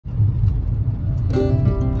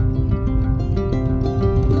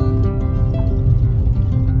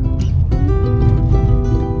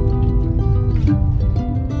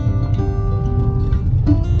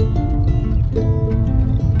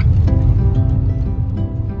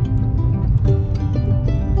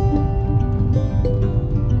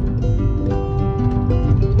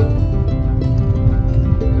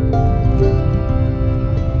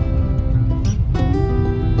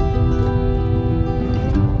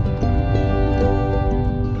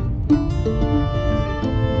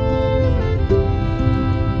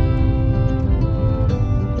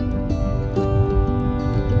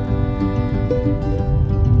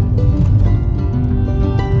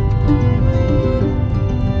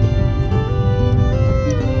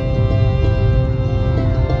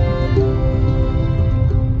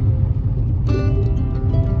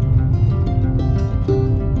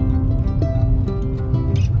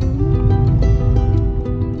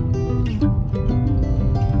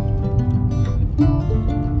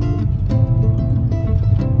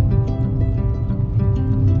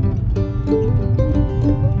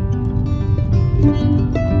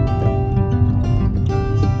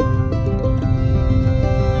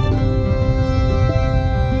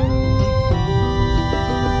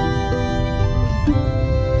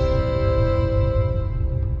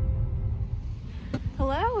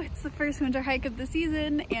our hike of the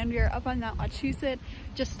season, and we are up on Mount Wachusett.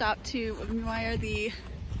 Just stopped to admire the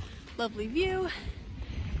lovely view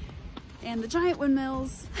and the giant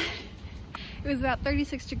windmills. It was about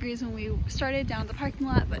 36 degrees when we started down the parking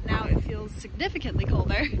lot, but now it feels significantly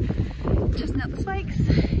colder. Testing out the spikes,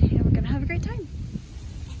 and we're gonna have a great time.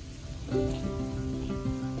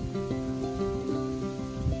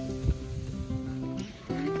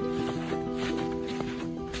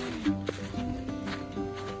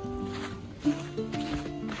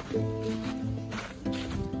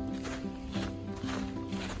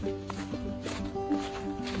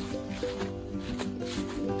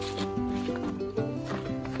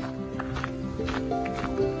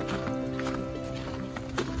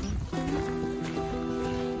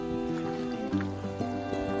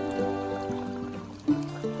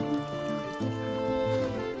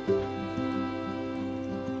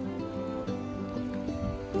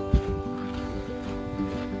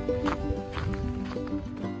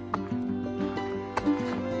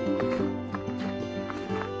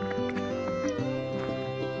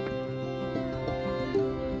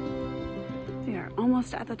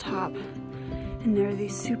 Almost at the top, and there are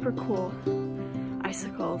these super cool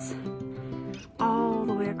icicles all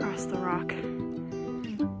the way across the rock.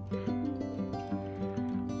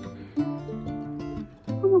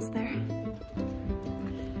 Almost there.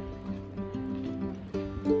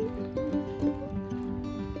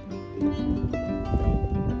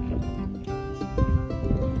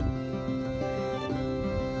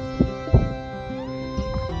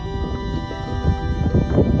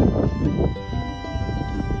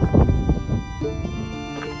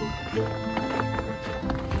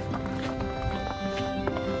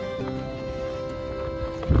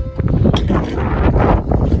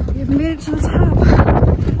 We made it to the top.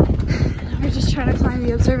 We're just trying to climb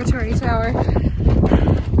the observatory tower.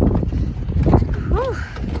 Whew.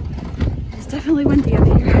 It's definitely windy up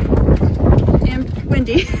here. And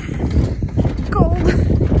windy. Cold.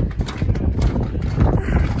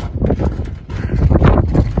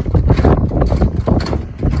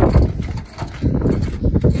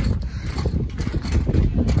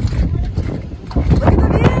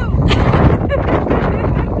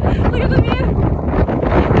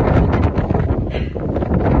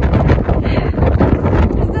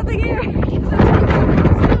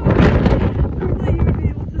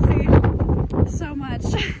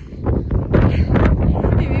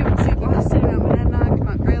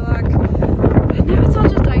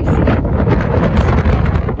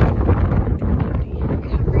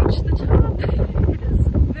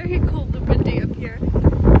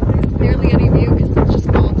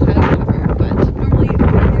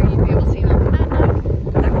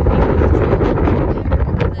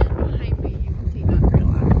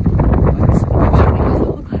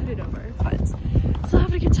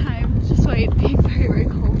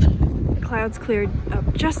 Clouds cleared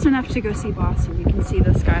up just enough to go see Boston. You can see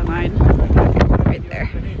the skyline right there.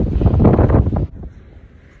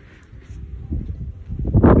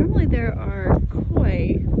 Normally there are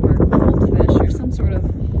koi or goldfish or some sort of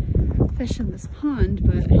fish in this pond,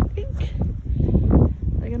 but I think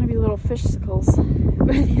they're gonna be little fishsicles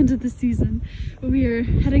by the end of the season. But we are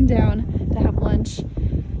heading down to have lunch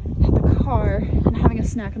at the car and having a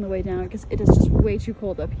snack on the way down because it is just way too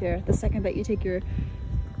cold up here. The second that you take your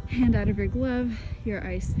hand out of your glove, your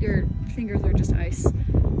fingers are just ice.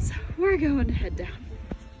 So we're going to head down.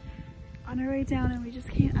 On our way down, and we just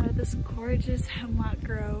came out of this gorgeous hemlock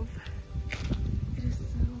grove. It is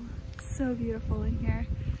so beautiful in here.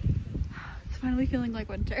 It's finally feeling like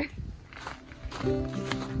winter.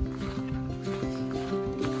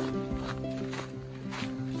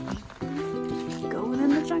 Going in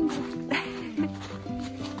the jungle.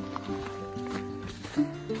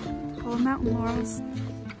 Full of mountain laurels.